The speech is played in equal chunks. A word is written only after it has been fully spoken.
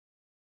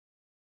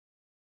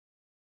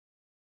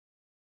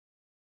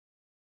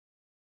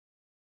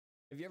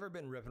Have you ever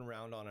been ripping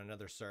around on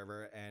another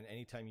server and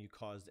anytime you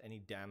caused any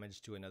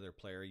damage to another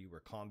player, you were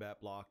combat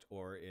blocked,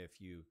 or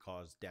if you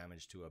caused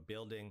damage to a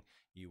building,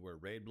 you were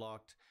raid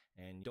blocked,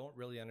 and you don't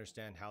really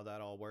understand how that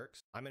all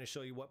works? I'm going to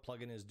show you what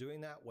plugin is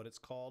doing that, what it's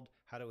called,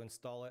 how to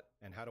install it,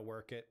 and how to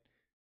work it.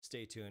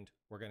 Stay tuned.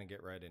 We're going to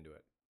get right into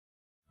it.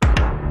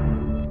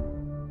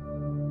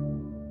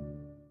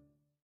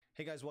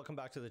 Hey guys, welcome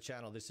back to the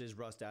channel. This is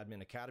Rust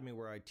Admin Academy,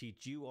 where I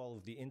teach you all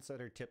of the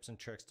insider tips and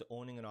tricks to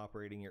owning and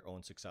operating your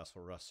own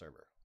successful Rust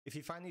server. If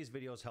you find these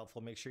videos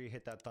helpful, make sure you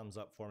hit that thumbs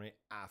up for me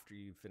after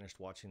you've finished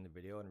watching the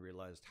video and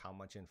realized how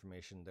much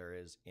information there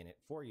is in it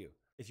for you.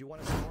 If you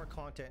want to see more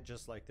content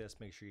just like this,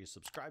 make sure you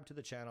subscribe to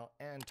the channel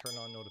and turn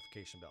on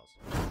notification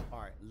bells. All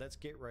right, let's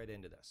get right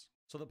into this.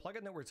 So the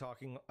plugin that we're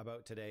talking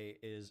about today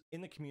is,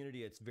 in the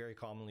community, it's very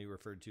commonly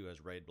referred to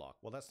as raid block.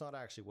 Well, that's not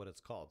actually what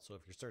it's called. So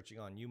if you're searching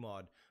on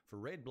Umod for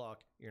raid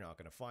block, you're not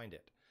going to find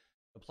it.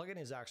 The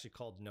plugin is actually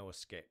called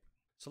NoEscape.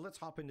 So let's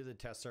hop into the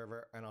test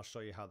server and I'll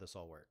show you how this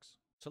all works.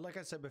 So like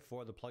I said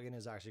before, the plugin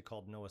is actually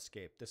called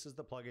NoEscape. This is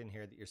the plugin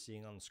here that you're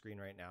seeing on the screen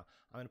right now.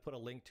 I'm going to put a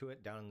link to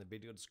it down in the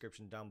video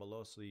description down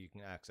below so you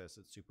can access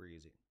it super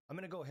easy. I'm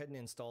going to go ahead and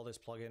install this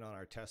plugin on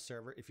our test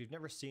server. If you've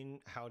never seen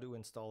how to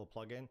install a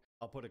plugin,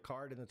 I'll put a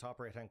card in the top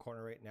right hand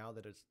corner right now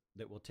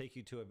that will take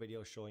you to a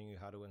video showing you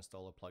how to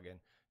install a plugin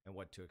and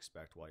what to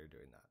expect while you're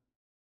doing that.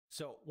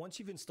 So once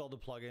you've installed the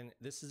plugin,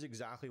 this is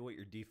exactly what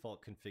your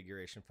default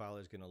configuration file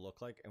is going to look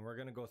like, and we're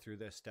going to go through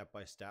this step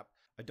by step.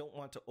 I don't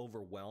want to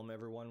overwhelm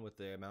everyone with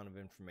the amount of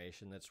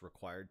information that's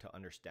required to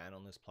understand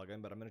on this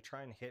plugin, but I'm going to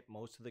try and hit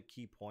most of the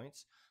key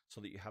points so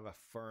that you have a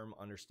firm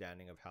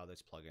understanding of how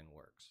this plugin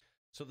works.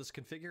 So this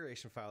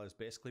configuration file is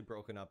basically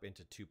broken up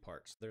into two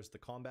parts. There's the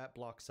combat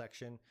block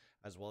section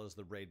as well as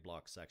the raid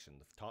block section.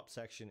 The top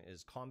section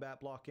is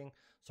combat blocking,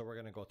 so we're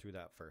going to go through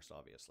that first,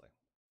 obviously.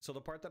 So the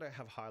part that I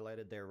have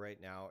highlighted there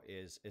right now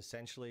is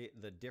essentially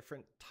the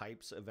different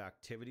types of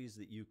activities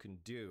that you can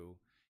do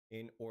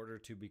in order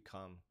to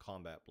become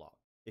combat block.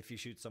 If you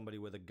shoot somebody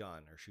with a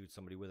gun, or shoot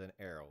somebody with an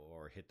arrow,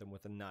 or hit them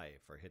with a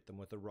knife, or hit them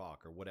with a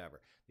rock, or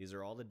whatever. These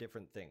are all the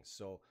different things.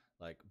 So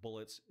like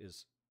bullets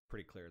is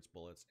pretty clear, it's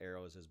bullets.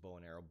 Arrows is bow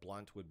and arrow.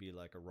 Blunt would be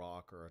like a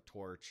rock or a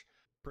torch.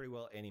 Pretty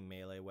well any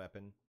melee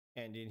weapon.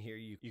 And in here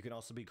you can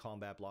also be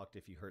combat blocked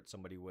if you hurt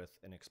somebody with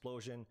an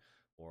explosion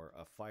or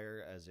a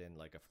fire, as in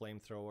like a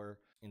flamethrower,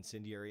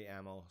 incendiary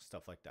ammo,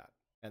 stuff like that.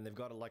 And they've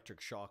got electric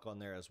shock on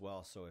there as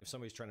well. So if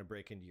somebody's trying to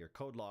break into your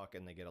code lock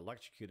and they get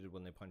electrocuted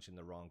when they punch in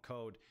the wrong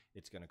code,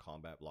 it's going to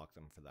combat block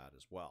them for that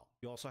as well.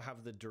 You also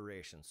have the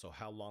duration. So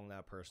how long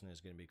that person is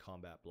going to be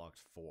combat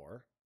blocked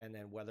for, and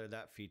then whether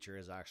that feature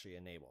is actually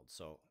enabled.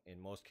 So in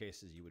most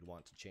cases, you would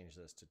want to change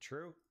this to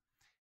true.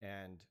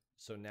 And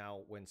so now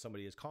when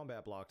somebody is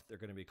combat blocked, they're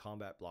going to be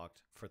combat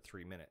blocked for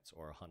 3 minutes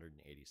or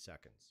 180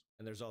 seconds.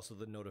 And there's also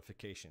the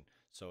notification.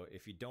 So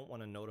if you don't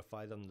want to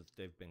notify them that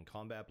they've been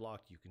combat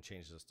blocked, you can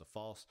change this to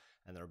false,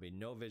 and there'll be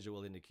no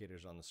visual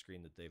indicators on the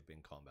screen that they've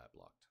been combat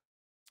blocked,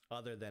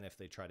 other than if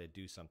they try to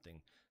do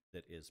something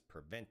that is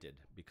prevented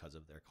because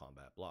of their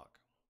combat block.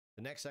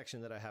 The next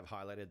section that I have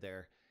highlighted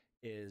there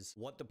is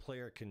what the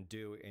player can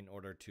do in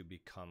order to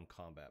become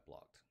combat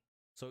blocked.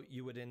 So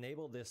you would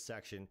enable this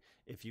section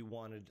if you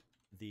wanted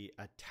the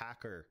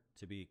attacker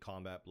to be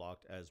combat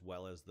blocked as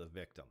well as the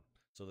victim.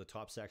 So the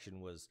top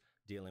section was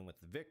dealing with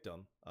the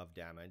victim of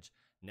damage.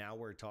 Now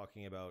we're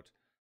talking about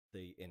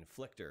the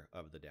inflictor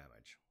of the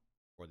damage,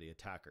 or the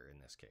attacker in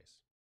this case.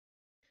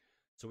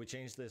 So we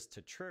changed this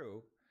to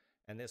true,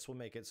 and this will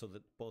make it so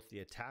that both the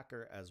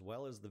attacker as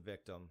well as the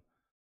victim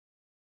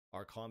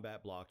are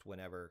combat blocked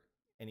whenever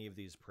any of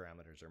these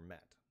parameters are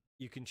met.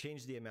 You can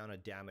change the amount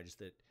of damage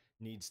that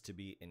needs to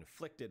be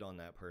inflicted on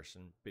that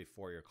person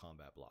before you're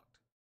combat blocked.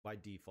 By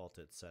default,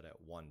 it's set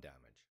at 1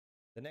 damage.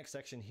 The next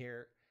section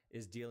here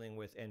is dealing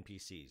with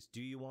NPCs.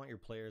 Do you want your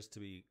players to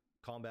be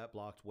combat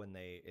blocked when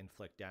they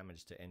inflict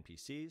damage to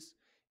NPCs?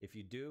 If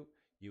you do,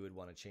 you would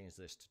want to change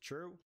this to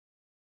true.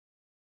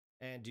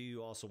 And do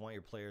you also want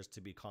your players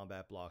to be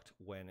combat blocked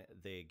when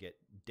they get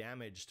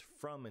damaged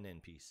from an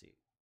NPC?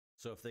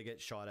 So if they get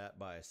shot at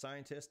by a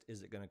scientist,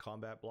 is it going to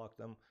combat block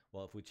them?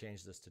 Well, if we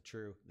change this to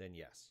true, then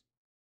yes.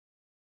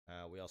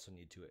 We also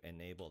need to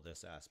enable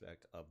this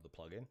aspect of the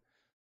plugin.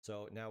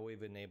 So now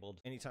we've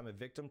enabled anytime a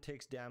victim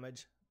takes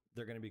damage,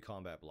 they're going to be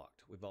combat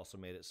blocked. We've also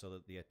made it so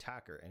that the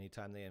attacker,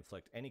 anytime they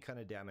inflict any kind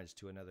of damage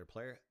to another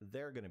player,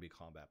 they're going to be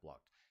combat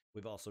blocked.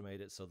 We've also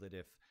made it so that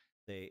if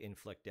they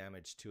inflict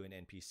damage to an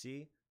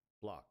NPC,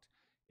 blocked.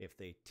 If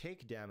they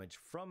take damage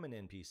from an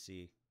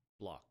NPC,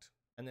 blocked.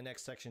 And the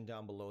next section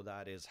down below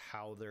that is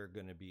how they're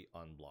going to be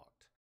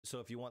unblocked. So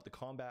if you want the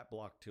combat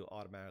block to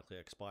automatically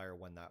expire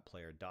when that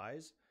player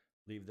dies,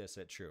 leave this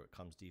at true. It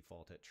comes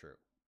default at true.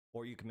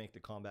 Or you can make the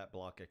combat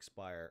block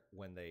expire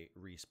when they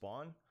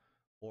respawn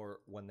or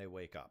when they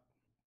wake up.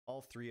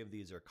 All three of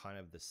these are kind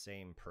of the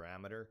same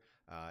parameter.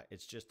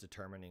 It's just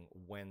determining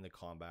when the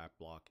combat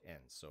block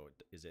ends. So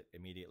is it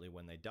immediately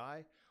when they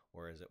die,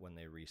 or is it when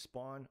they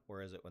respawn,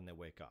 or is it when they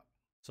wake up?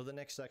 So the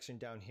next section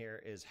down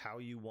here is how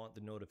you want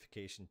the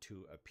notification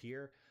to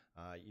appear.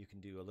 You can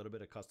do a little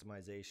bit of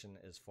customization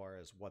as far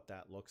as what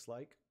that looks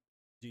like.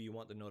 Do you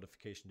want the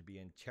notification to be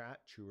in chat,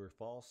 true or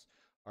false?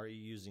 Are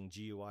you using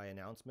GUI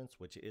announcements,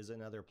 which is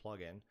another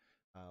plugin,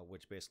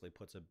 which basically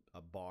puts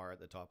a bar at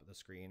the top of the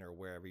screen or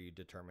wherever you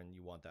determine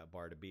you want that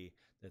bar to be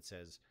that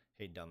says,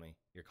 hey dummy,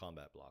 you're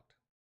combat blocked.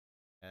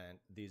 And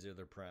these are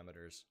the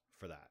parameters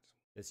for that.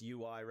 This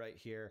UI right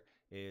here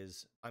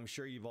is, I'm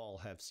sure you've all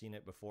have seen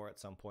it before at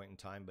some point in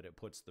time, but it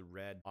puts the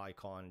red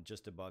icon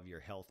just above your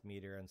health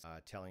meter and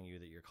telling you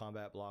that you're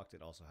combat blocked.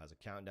 It also has a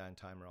countdown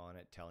timer on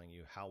it telling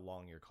you how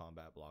long you're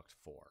combat blocked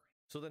for.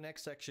 So the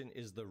next section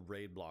is the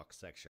raid block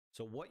section.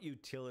 So what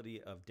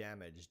utility of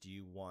damage do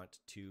you want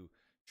to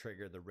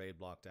trigger the raid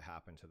block to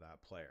happen to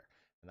that player?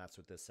 And that's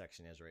what this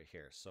section is right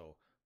here. So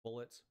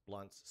bullets,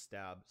 blunts,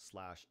 stab,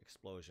 slash,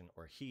 explosion,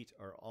 or heat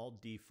are all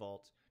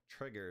default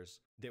triggers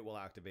that will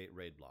activate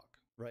raid block.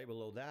 Right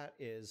below that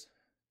is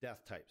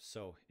death types.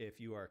 So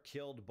if you are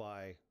killed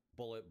by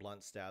bullet,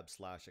 blunt, stab,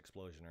 slash,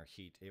 explosion, or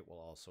heat, it will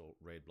also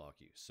raid block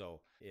you.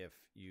 So if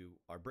you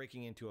are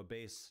breaking into a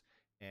base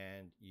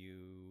and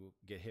you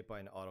get hit by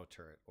an auto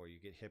turret, or you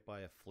get hit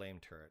by a flame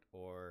turret,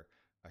 or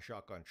a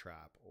shotgun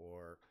trap,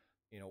 or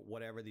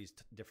whatever these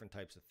different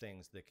types of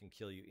things that can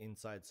kill you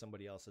inside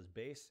somebody else's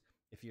base,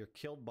 if you're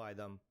killed by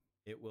them,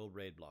 it will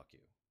raid block you.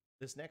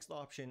 This next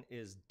option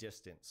is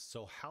distance.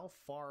 So how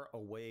far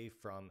away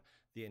from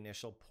the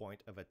initial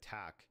point of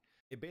attack?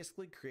 It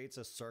basically creates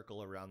a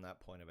circle around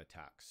that point of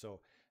attack. So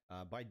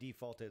by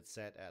default, it's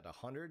set at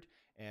 100.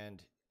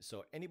 And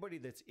so anybody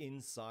that's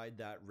inside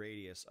that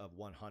radius of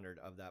 100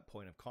 of that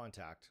point of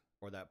contact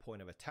or that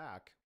point of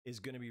attack is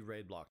going to be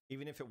raid blocked,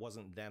 even if it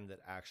wasn't them that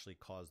actually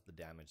caused the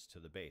damage to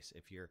the base.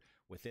 If you're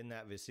within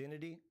that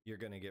vicinity, you're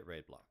going to get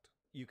raid blocked.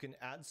 You can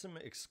add some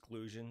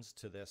exclusions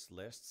to this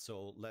list.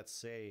 So let's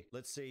say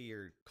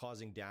you're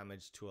causing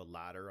damage to a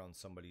ladder on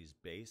somebody's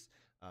base.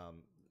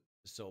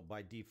 So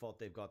by default,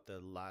 they've got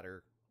the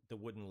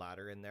wooden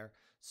ladder in there.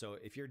 So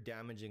if you're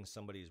damaging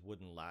somebody's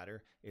wooden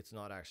ladder, it's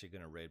not actually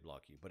going to raid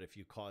block you. But if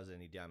you cause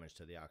any damage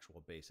to the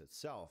actual base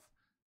itself,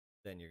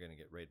 then you're going to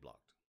get raid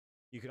blocked.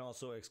 You can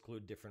also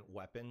exclude different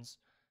weapons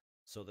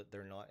so that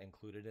they're not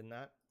included in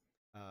that.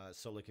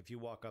 So like if you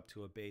walk up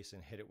to a base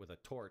and hit it with a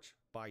torch,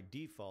 by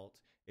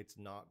default, it's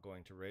not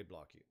going to raid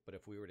block you. But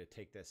if we were to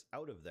take this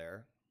out of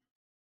there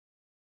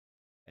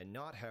and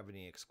not have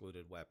any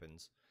excluded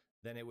weapons,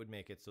 then it would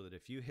make it so that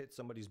if you hit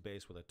somebody's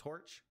base with a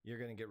torch, you're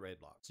going to get raid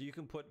blocked. So you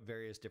can put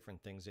various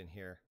different things in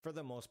here. For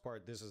the most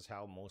part, this is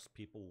how most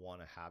people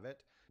want to have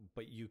it,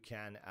 but you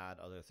can add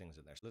other things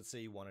in there. So let's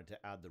say you wanted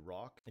to add the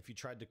rock. If you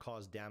tried to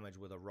cause damage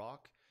with a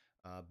rock,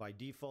 by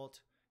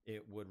default,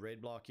 it would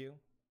raid block you.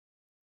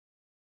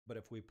 But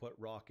if we put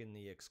rock in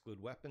the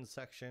exclude weapons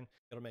section,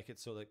 it'll make it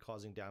so that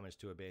causing damage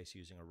to a base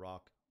using a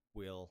rock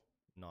will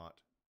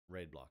not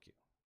raid block you.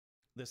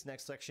 This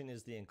next section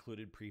is the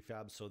included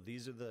prefab. So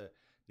these are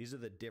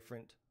the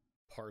different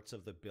parts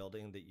of the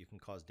building that you can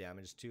cause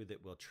damage to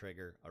that will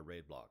trigger a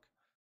raid block.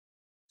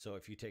 So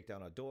if you take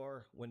down a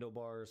door, window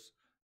bars,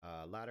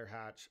 a ladder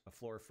hatch, a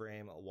floor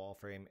frame, a wall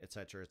frame,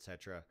 etc.,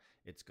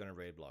 it's going to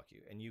raid block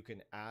you. And you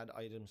can add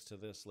items to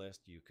this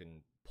list. You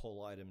can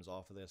pull items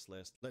off of this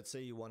list. Let's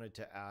say you wanted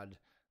to add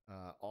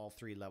all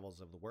 3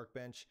 levels of the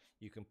workbench.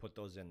 You can put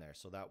those in there.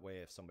 So that way,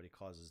 if somebody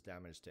causes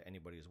damage to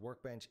anybody's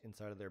workbench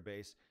inside of their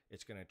base,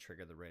 it's going to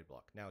trigger the raid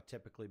block. Now,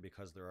 typically,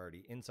 because they're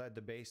already inside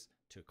the base,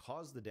 to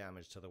cause the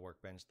damage to the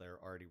workbench, they're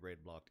already raid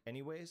blocked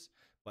anyways,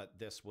 but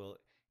this will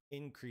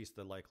increase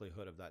the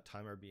likelihood of that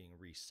timer being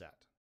reset.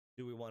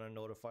 Do we want to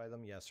notify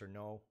them? Yes or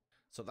no?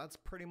 So that's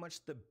pretty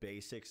much the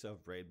basics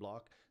of raid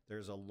block.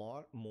 There's a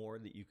lot more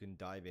that you can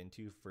dive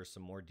into for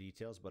some more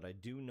details, but I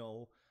do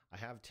know I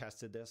have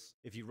tested this.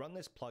 If you run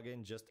this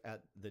plugin just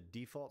at the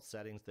default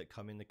settings that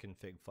come in the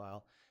config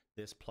file,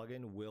 this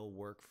plugin will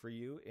work for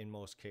you in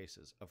most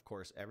cases. Of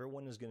course,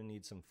 everyone is going to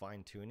need some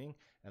fine tuning,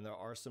 and there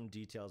are some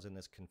details in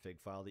this config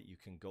file that you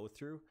can go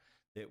through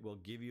that will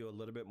give you a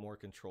little bit more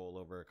control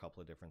over a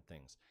couple of different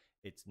things.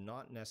 It's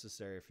not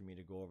necessary for me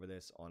to go over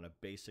this on a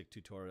basic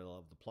tutorial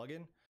of the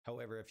plugin.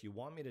 However, if you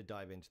want me to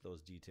dive into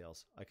those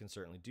details, I can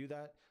certainly do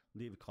that.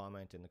 Leave a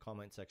comment in the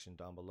comment section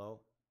down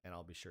below, and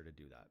I'll be sure to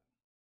do that.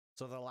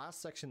 So the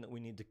last section that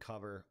we need to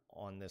cover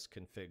on this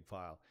config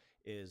file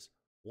is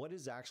what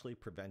is actually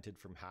prevented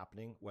from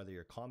happening, whether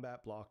you're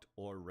combat blocked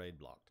or raid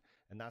blocked.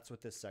 And that's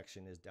what this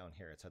section is down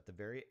here. It's at the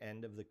very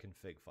end of the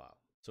config file.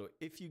 So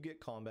if you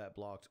get combat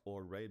blocked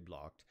or raid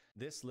blocked,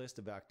 this list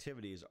of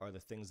activities are the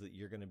things that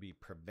you're going to be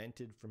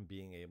prevented from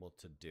being able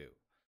to do.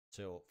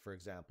 So for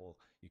example,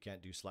 you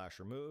can't do slash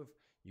remove,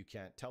 you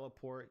can't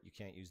teleport, you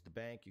can't use the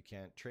bank, you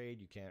can't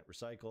trade, you can't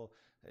recycle.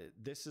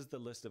 This is the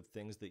list of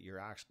things that you're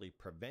actually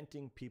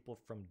preventing people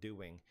from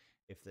doing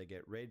if they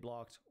get raid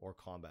blocked or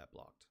combat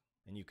blocked.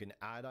 And you can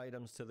add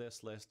items to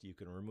this list, you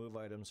can remove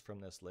items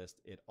from this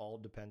list. It all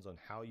depends on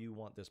how you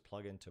want this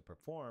plugin to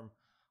perform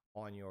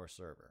on your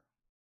server.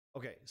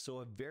 Okay,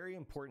 so a very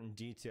important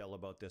detail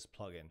about this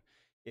plugin.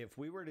 If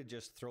we were to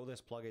just throw this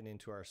plugin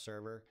into our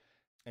server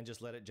and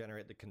just let it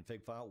generate the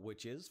config file,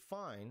 which is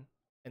fine,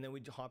 And then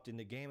we hopped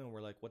into game and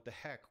we're like, what the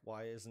heck?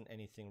 Why isn't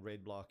anything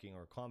raid blocking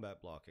or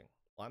combat blocking?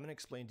 Well, I'm going to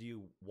explain to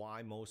you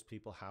why most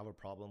people have a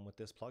problem with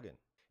this plugin.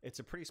 It's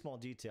a pretty small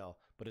detail,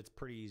 but it's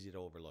pretty easy to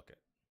overlook it.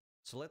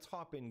 So let's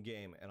hop in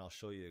game and I'll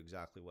show you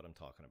exactly what I'm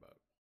talking about.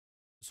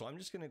 So I'm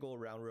just going to go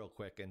around real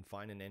quick and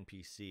find an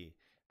NPC.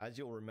 As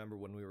you'll remember,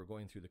 when we were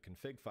going through the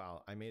config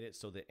file, I made it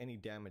so that any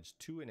damage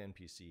to an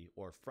NPC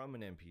or from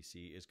an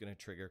NPC is going to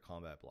trigger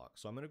combat block.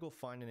 So I'm going to go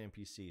find an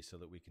NPC so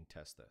that we can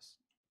test this.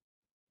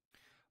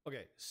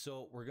 Okay,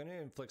 so we're going to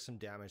inflict some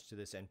damage to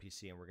this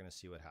NPC and we're going to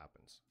see what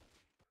happens.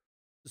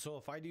 So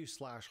if I do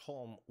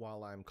 /home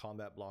while I'm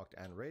combat blocked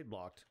and raid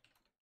blocked,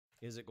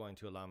 is it going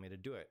to allow me to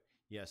do it?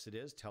 Yes, it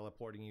is,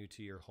 teleporting you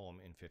to your home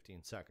in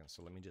 15 seconds.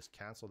 So let me just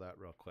cancel that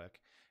real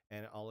quick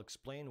and I'll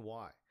explain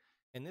why.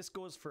 And this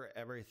goes for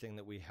everything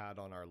that we had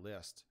on our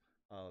list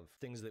of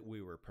things that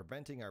we were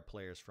preventing our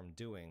players from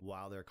doing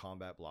while they're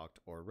combat blocked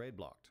or raid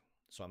blocked.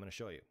 So I'm going to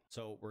show you.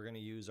 So we're going to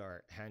use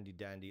our handy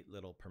dandy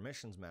little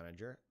permissions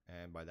manager.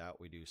 And by that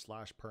we do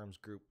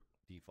 /perms group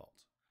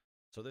default.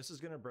 So this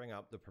is going to bring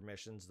up the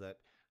permissions that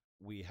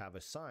we have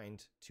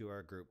assigned to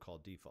our group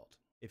called default.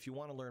 If you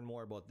want to learn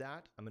more about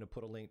that, I'm going to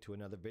put a link to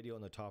another video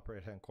in the top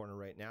right hand corner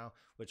right now,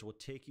 which will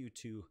take you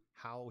to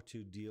how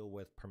to deal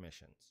with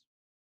permissions.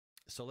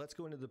 So let's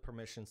go into the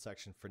permissions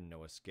section for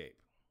NoEscape.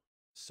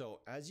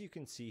 So as you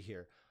can see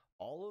here,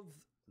 all of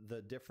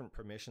the different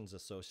permissions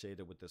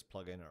associated with this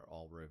plugin are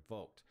all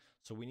revoked.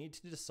 So we need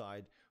to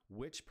decide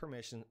which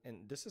permission,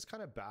 and this is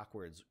kind of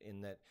backwards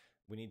in that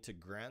we need to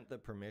grant the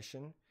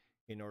permission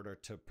in order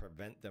to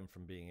prevent them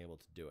from being able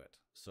to do it.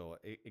 So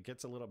it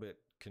gets a little bit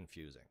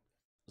confusing.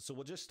 So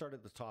we'll just start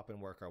at the top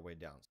and work our way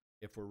down.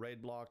 If we're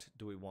raid blocked,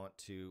 do we want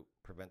to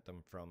prevent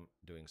them from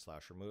doing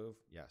 /remove?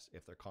 Yes.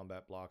 If they're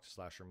combat blocked,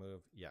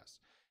 /remove? Yes.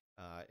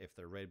 If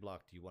they're raid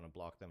blocked, do you want to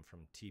block them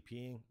from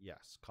TPing?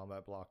 Yes.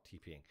 Combat block,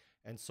 TPing,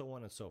 and so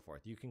on and so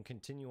forth. You can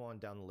continue on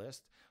down the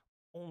list.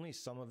 Only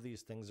some of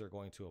these things are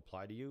going to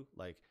apply to you.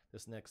 Like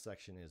this next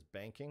section is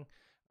banking.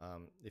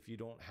 If you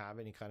don't have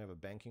any kind of a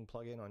banking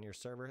plugin on your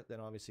server, then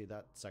obviously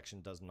that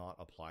section does not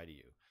apply to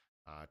you.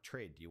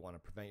 Trade. Do you want to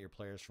prevent your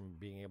players from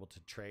being able to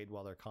trade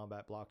while they're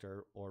combat blocked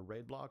or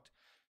raid blocked?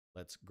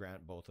 Let's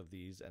grant both of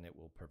these and it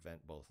will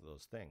prevent both of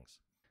those things.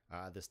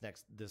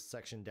 This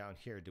section down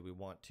here, do we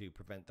want to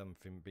prevent them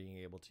from being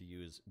able to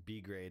use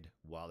B grade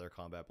while they're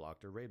combat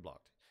blocked or raid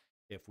blocked?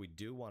 If we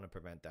do want to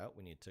prevent that,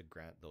 we need to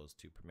grant those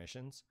two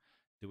permissions.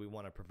 Do we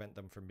want to prevent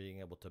them from being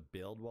able to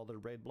build while they're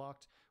raid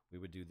blocked? We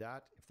would do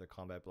that. If they're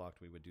combat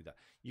blocked, we would do that.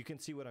 You can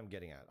see what I'm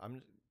getting at.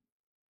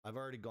 I've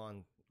already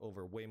gone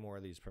over way more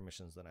of these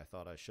permissions than I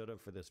thought I should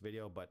have for this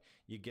video, but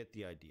you get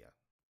the idea.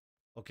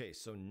 Okay,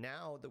 so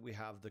now that we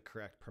have the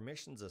correct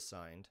permissions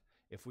assigned,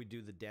 if we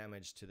do the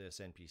damage to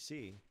this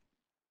NPC,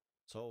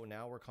 so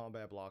now we're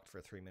combat blocked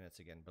for 3 minutes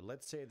again, but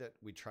let's say that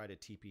we try to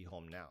TP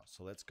home now.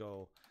 So let's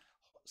go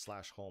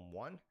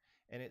 /home1,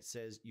 and it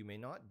says you may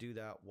not do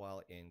that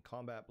while in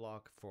combat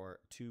block for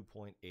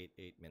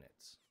 2.88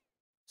 minutes.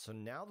 So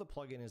now the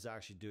plugin is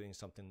actually doing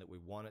something that we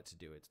want it to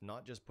do. It's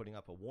not just putting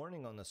up a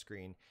warning on the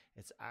screen,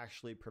 it's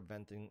actually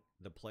preventing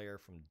the player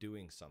from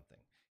doing something.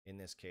 In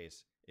this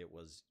case, it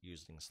was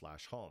using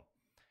 /home.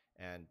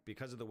 And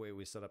because of the way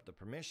we set up the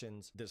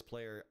permissions, this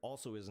player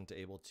also isn't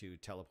able to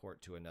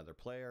teleport to another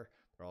player.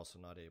 They're also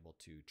not able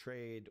to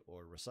trade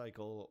or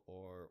recycle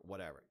or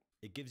whatever.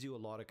 It gives you a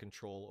lot of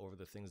control over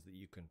the things that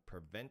you can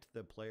prevent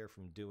the player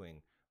from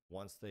doing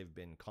once they've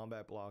been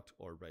combat blocked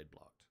or raid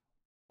blocked.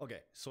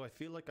 Okay, so I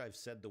feel like I've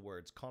said the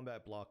words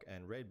combat block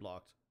and raid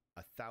blocked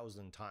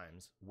 1,000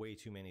 times, way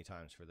too many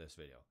times for this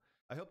video.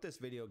 I hope this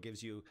video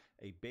gives you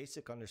a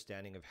basic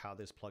understanding of how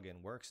this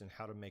plugin works and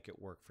how to make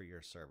it work for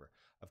your server.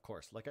 Of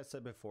course, like I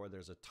said before,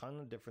 there's a ton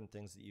of different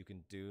things that you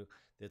can do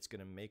that's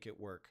going to make it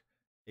work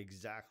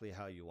exactly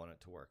how you want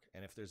it to work.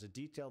 And if there's a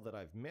detail that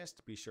I've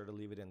missed, be sure to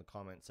leave it in the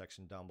comment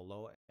section down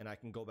below and I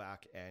can go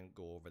back and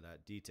go over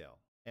that detail.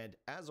 And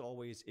as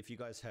always, if you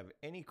guys have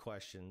any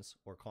questions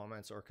or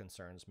comments or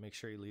concerns, make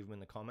sure you leave them in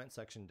the comment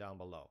section down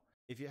below.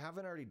 If you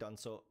haven't already done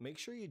so, make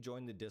sure you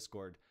join the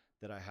Discord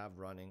that I have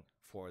running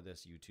for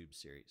this YouTube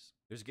series.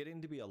 There's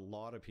getting to be a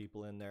lot of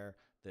people in there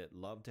that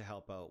love to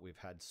help out. We've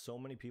had so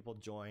many people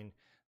join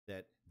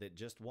that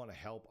just want to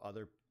help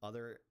other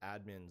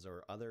admins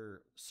or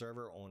other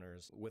server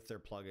owners with their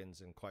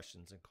plugins and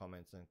questions and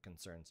comments and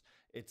concerns.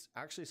 It's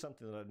actually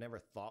something that I never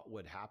thought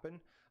would happen.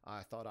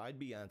 I thought I'd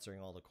be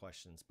answering all the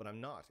questions, but I'm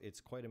not.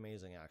 It's quite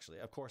amazing, actually.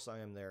 Of course, I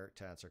am there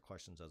to answer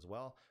questions as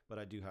well, but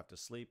I do have to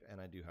sleep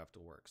and I do have to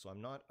work. So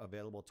I'm not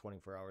available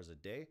 24 hours a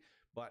day,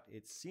 but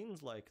it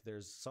seems like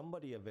there's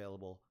somebody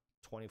available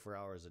 24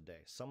 hours a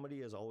day.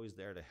 Somebody is always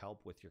there to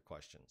help with your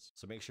questions.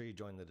 So make sure you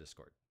join the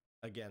Discord.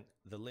 Again,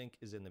 the link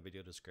is in the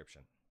video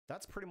description.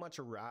 That's pretty much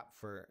a wrap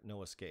for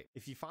NoEscape.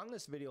 If you found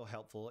this video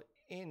helpful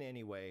in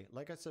any way,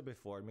 like I said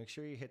before, make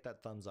sure you hit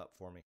that thumbs up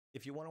for me.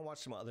 If you want to watch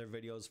some other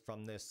videos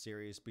from this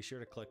series, be sure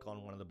to click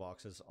on one of the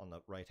boxes on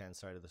the right-hand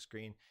side of the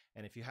screen.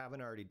 And if you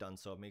haven't already done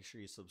so, make sure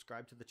you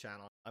subscribe to the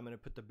channel. I'm going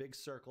to put the big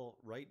circle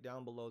right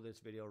down below this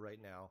video right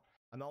now.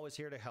 I'm always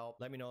here to help.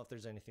 Let me know if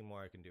there's anything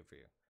more I can do for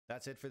you.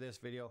 That's it for this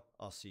video.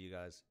 I'll see you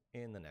guys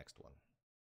in the next one.